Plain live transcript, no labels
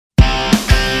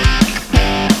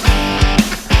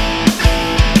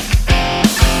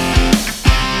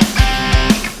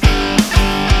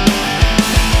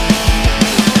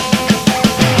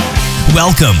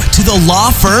Welcome to the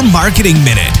Law Firm Marketing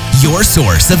Minute, your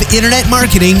source of internet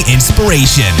marketing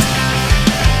inspiration.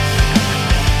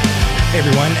 Hey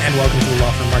everyone, and welcome to the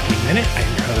Law Firm Marketing Minute. I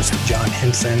am your host, John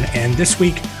Henson, and this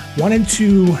week wanted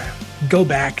to go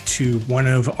back to one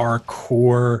of our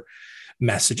core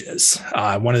messages,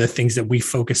 one of the things that we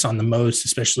focus on the most,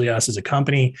 especially us as a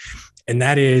company, and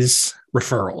that is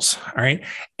referrals. All right.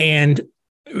 And,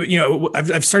 you know,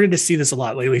 I've started to see this a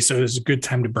lot lately, so it's a good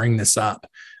time to bring this up.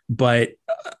 But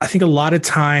I think a lot of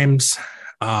times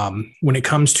when it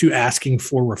comes to asking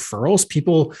for referrals,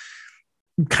 people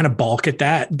kind of balk at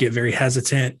that, get very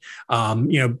hesitant,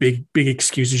 big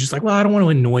excuses, just like, well, I don't want to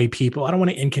annoy people. I don't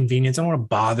want to inconvenience. I don't want to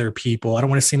bother people. I don't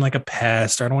want to seem like a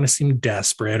pest, or I don't want to seem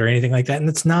desperate or anything like that. And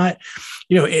it's not,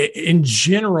 in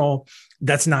general,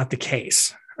 that's not the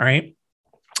case. All right.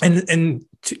 And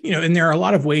there are a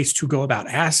lot of ways to go about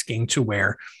asking to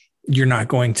where you're not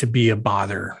going to be a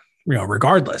bother,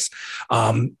 regardless.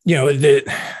 The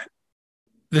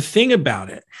thing about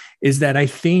it is that I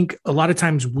think a lot of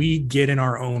times we get in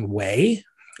our own way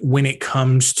when it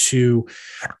comes to,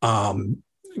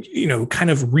 kind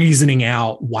of reasoning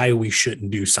out why we shouldn't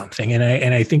do something.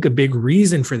 And I think a big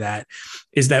reason for that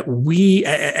is that we,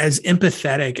 as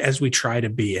empathetic as we try to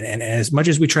be, and as much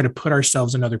as we try to put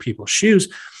ourselves in other people's shoes,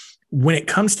 when it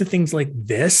comes to things like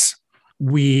this,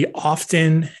 we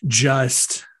often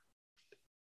just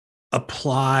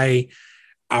apply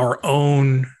our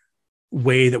own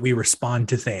way that we respond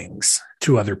to things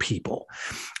to other people.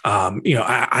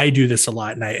 I do this a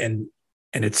lot, and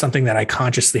it's something that I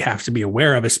consciously have to be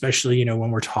aware of, especially,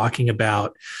 when we're talking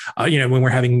about, when we're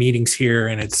having meetings here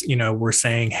and it's, we're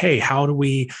saying, hey, how do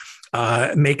we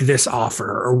make this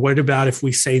offer? Or what about if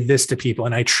we say this to people?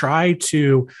 And I try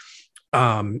to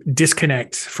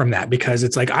disconnect from that, because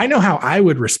it's like, I know how I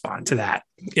would respond to that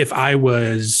if I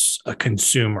was a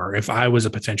consumer, if I was a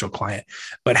potential client,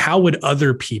 but how would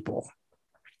other people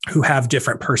who have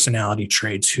different personality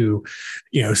traits, who,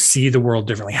 see the world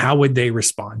differently, how would they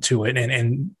respond to it?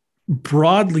 And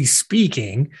broadly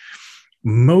speaking,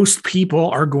 most people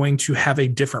are going to have a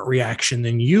different reaction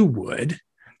than you would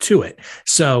to it.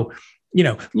 So,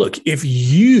 look, if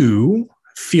you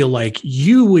feel like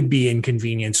you would be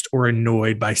inconvenienced or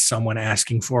annoyed by someone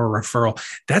asking for a referral,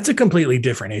 that's a completely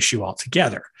different issue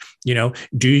altogether.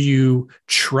 Do you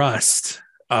trust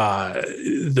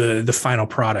the final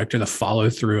product or the follow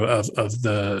through of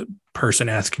the person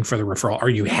asking for the referral? Are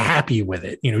you happy with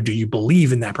it? Do you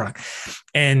believe in that product?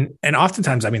 And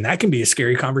oftentimes, that can be a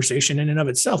scary conversation in and of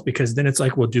itself, because then it's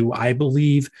like, well, do I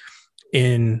believe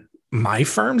in my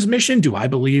firm's mission? Do I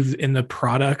believe in the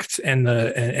product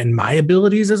and my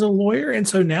abilities as a lawyer? And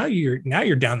so now you're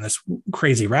down this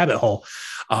crazy rabbit hole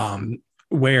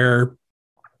where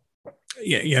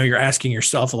you're asking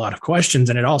yourself a lot of questions,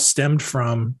 and it all stemmed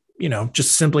from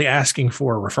just simply asking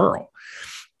for a referral.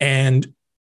 And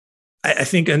I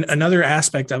think another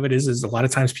aspect of it is a lot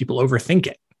of times people overthink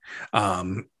it.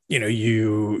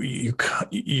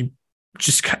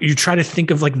 You try to think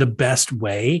of like the best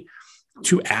way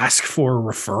to ask for a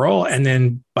referral. And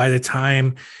then by the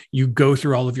time you go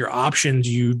through all of your options,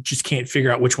 you just can't figure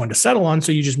out which one to settle on.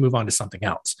 So you just move on to something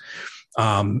else.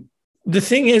 The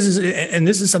thing is, and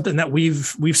this is something that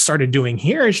we've started doing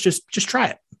here, is just try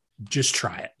it. Just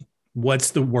try it.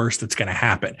 What's the worst that's going to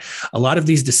happen? A lot of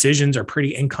these decisions are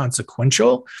pretty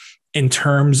inconsequential in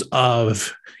terms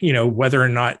of, whether or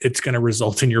not it's going to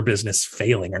result in your business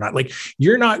failing or not. Like,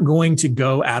 you're not going to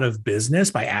go out of business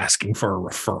by asking for a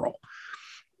referral.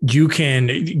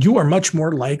 You are much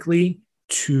more likely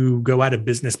to go out of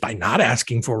business by not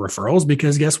asking for referrals,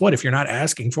 because guess what? If you're not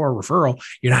asking for a referral,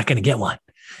 you're not going to get one.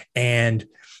 And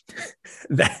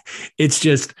that it's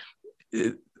just,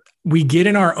 we get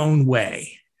in our own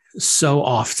way so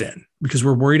often because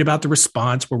we're worried about the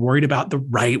response. We're worried about the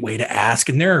right way to ask.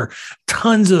 And there are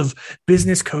tons of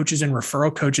business coaches and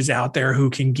referral coaches out there who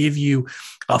can give you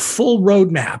a full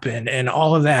roadmap and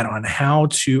all of that on how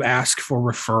to ask for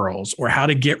referrals, or how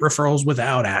to get referrals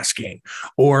without asking,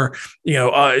 or,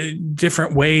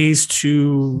 different ways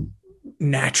to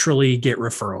naturally get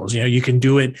referrals. You can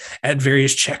do it at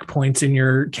various checkpoints in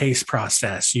your case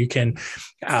process. You can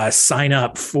sign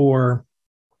up for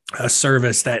a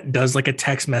service that does like a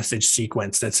text message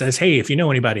sequence that says, hey, if you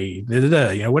know anybody,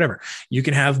 whatever. You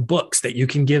can have books that you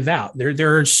can give out.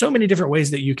 There are so many different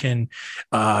ways that you can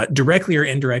directly or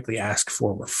indirectly ask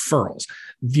for referrals.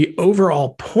 The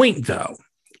overall point, though,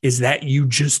 is that you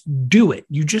just do it.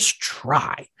 You just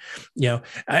try.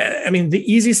 The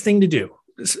easiest thing to do,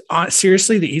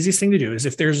 seriously, the easiest thing to do is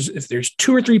if there's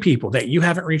 2 or 3 people that you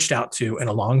haven't reached out to in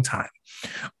a long time,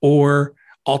 or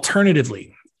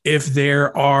alternatively, if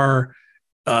there are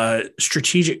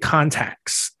strategic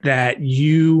contacts that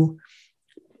you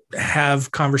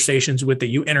have conversations with, that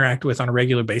you interact with on a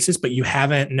regular basis, but you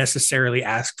haven't necessarily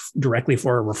asked directly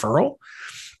for a referral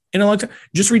in a long time,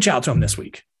 just reach out to them this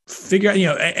week. Figure out,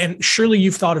 and surely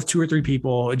you've thought of 2 or 3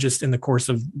 people just in the course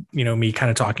of, me kind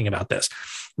of talking about this.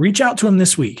 Reach out to them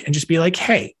this week and just be like,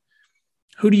 hey,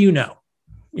 who do you know?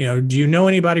 Do you know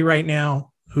anybody right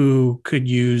now who could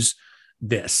use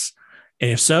this?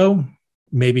 And if so,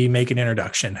 maybe make an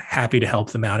introduction. Happy to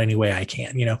help them out any way I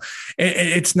can.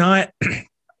 It's not,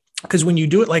 because when you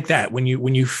do it like that, when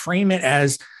you frame it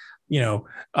as,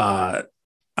 I'm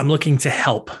looking to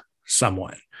help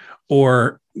someone,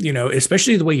 or,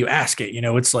 especially the way you ask it,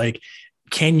 it's like,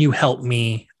 can you help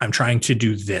me? I'm trying to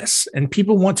do this. And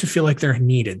people want to feel like they're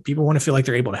needed. People want to feel like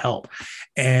they're able to help.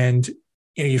 And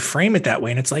you frame it that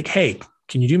way. And it's like, hey,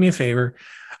 can you do me a favor?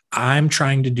 I'm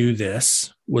trying to do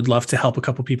this. Would love to help a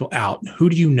couple people out. Who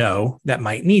do you know that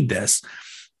might need this?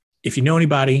 If you know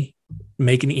anybody,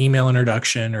 make an email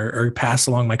introduction or pass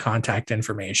along my contact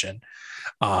information.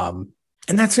 And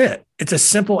that's it. It's a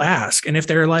simple ask. And if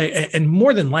they're like, and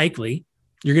more than likely,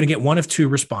 you're going to get one of 2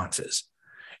 responses.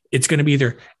 It's going to be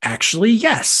either, actually,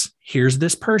 yes, here's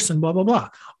this person, blah, blah, blah.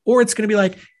 Or it's going to be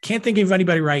like, can't think of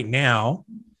anybody right now,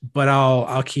 but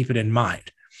I'll keep it in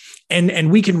mind.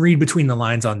 And we can read between the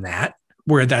lines on that,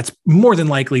 where that's more than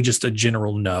likely just a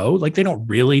general no. Like, they don't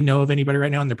really know of anybody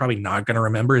right now, and they're probably not going to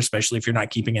remember, especially if you're not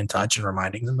keeping in touch and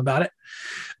reminding them about it.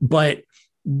 But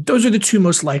those are the 2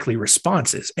 most likely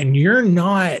responses. And you're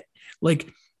not like,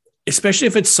 especially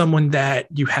if it's someone that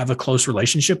you have a close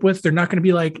relationship with, they're not going to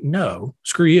be like, no,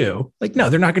 screw you. Like,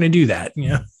 no, they're not going to do that. They're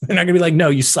not going to be like, no,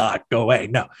 you suck, go away.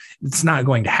 No, it's not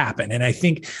going to happen. And I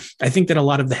think that a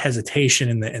lot of the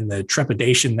hesitation and the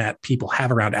trepidation that people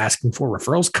have around asking for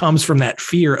referrals comes from that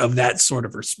fear of that sort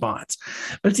of response.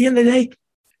 But at the end of the day,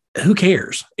 who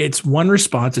cares? It's one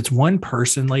response. It's one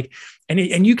person.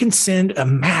 And you can send a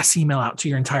mass email out to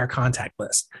your entire contact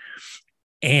list,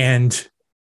 and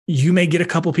you may get a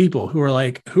couple people who are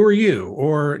like, who are you?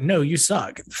 Or no, you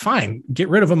suck. Fine. Get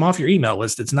rid of them off your email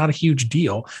list. It's not a huge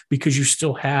deal, because you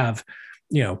still have,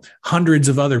 hundreds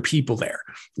of other people there.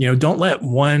 Don't let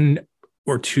 1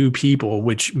 or 2 people,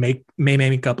 which may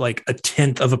make up like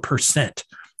 1/10 of a percent,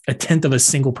 1/10 of a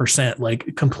single percent,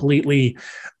 like completely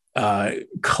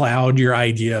cloud your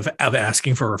idea of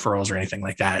asking for referrals or anything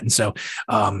like that. And so,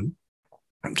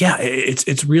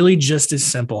 it's really just as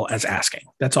simple as asking.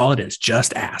 That's all it is.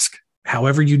 Just ask.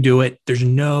 However you do it, there's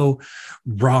no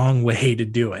wrong way to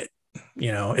do it.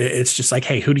 It's just like,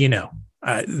 hey, who do you know?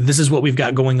 This is what we've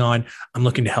got going on. I'm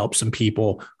looking to help some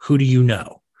people. Who do you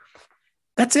know?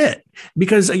 That's it.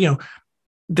 Because,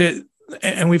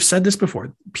 and we've said this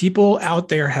before, people out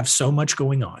there have so much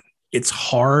going on. It's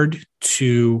hard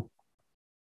to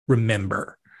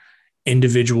remember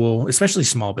individual, especially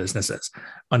small businesses,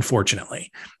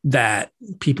 unfortunately, that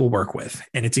people work with.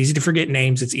 And it's easy to forget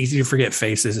names. It's easy to forget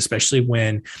faces, especially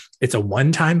when it's a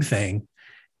one-time thing,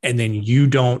 and then you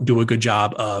don't do a good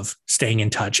job of staying in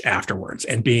touch afterwards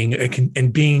and being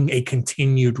a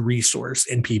continued resource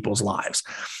in people's lives.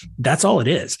 That's all it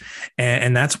is.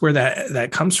 And that's where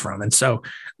that comes from. And so,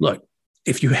 look,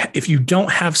 if you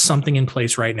don't have something in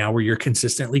place right now where you're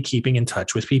consistently keeping in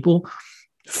touch with people,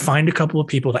 find a couple of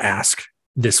people to ask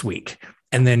this week,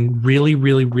 and then really,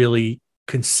 really, really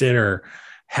consider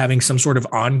having some sort of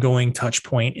ongoing touch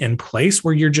point in place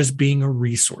where you're just being a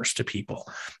resource to people.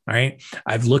 All right.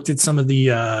 I've looked at some of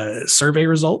the survey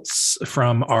results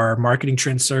from our marketing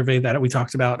trend survey that we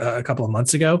talked about a couple of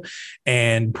months ago.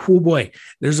 And oh boy,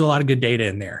 there's a lot of good data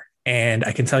in there. And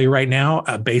I can tell you right now,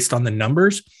 based on the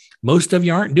numbers, most of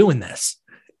you aren't doing this.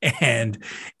 And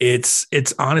it's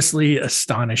honestly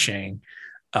astonishing.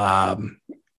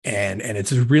 And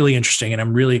it's really interesting, and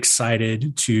I'm really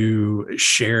excited to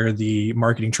share the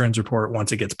marketing trends report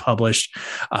once it gets published,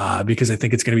 because I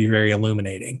think it's going to be very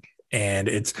illuminating. And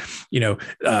it's,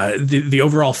 the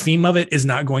overall theme of it is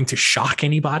not going to shock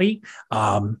anybody.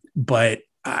 But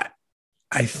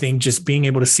I think just being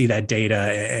able to see that data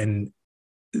and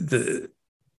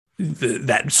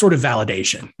that sort of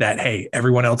validation that, hey,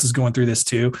 everyone else is going through this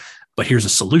too, but here's a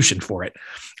solution for it,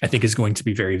 I think is going to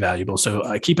be very valuable.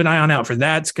 So keep an eye on out for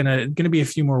that. It's gonna be a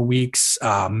few more weeks.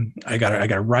 I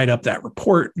gotta write up that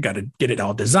report, got to get it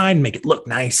all designed, make it look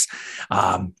nice.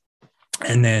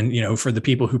 And then, for the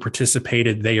people who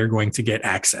participated, they are going to get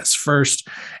access first,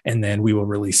 and then we will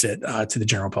release it to the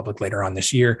general public later on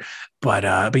this year. But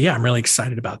yeah, I'm really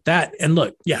excited about that. And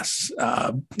look, yes,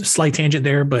 slight tangent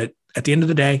there, but at the end of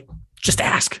the day, just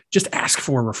ask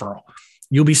for a referral.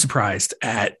 You'll be surprised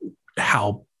at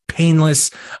how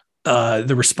painless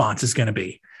the response is going to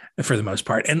be. for the most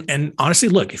part. And honestly,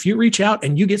 look, if you reach out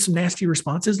and you get some nasty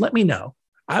responses, let me know.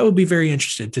 I would be very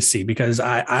interested to see, because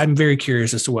I'm very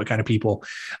curious as to what kind of people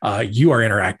you are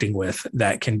interacting with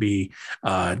that can be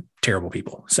terrible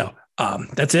people. So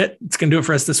that's it. It's going to do it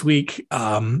for us this week.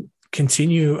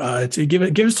 Continue to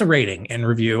give us a rating and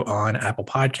review on Apple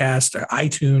Podcasts, or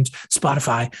iTunes,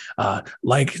 Spotify.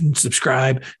 Like and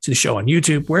subscribe to the show on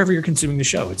YouTube, wherever you're consuming the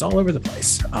show. It's all over the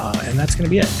place. And that's going to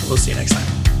be it. We'll see you next time.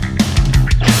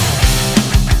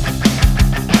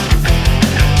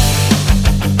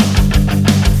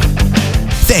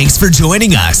 Thanks for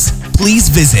joining us. Please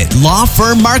visit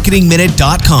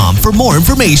lawfirmmarketingminute.com for more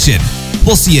information.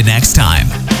 We'll see you next time.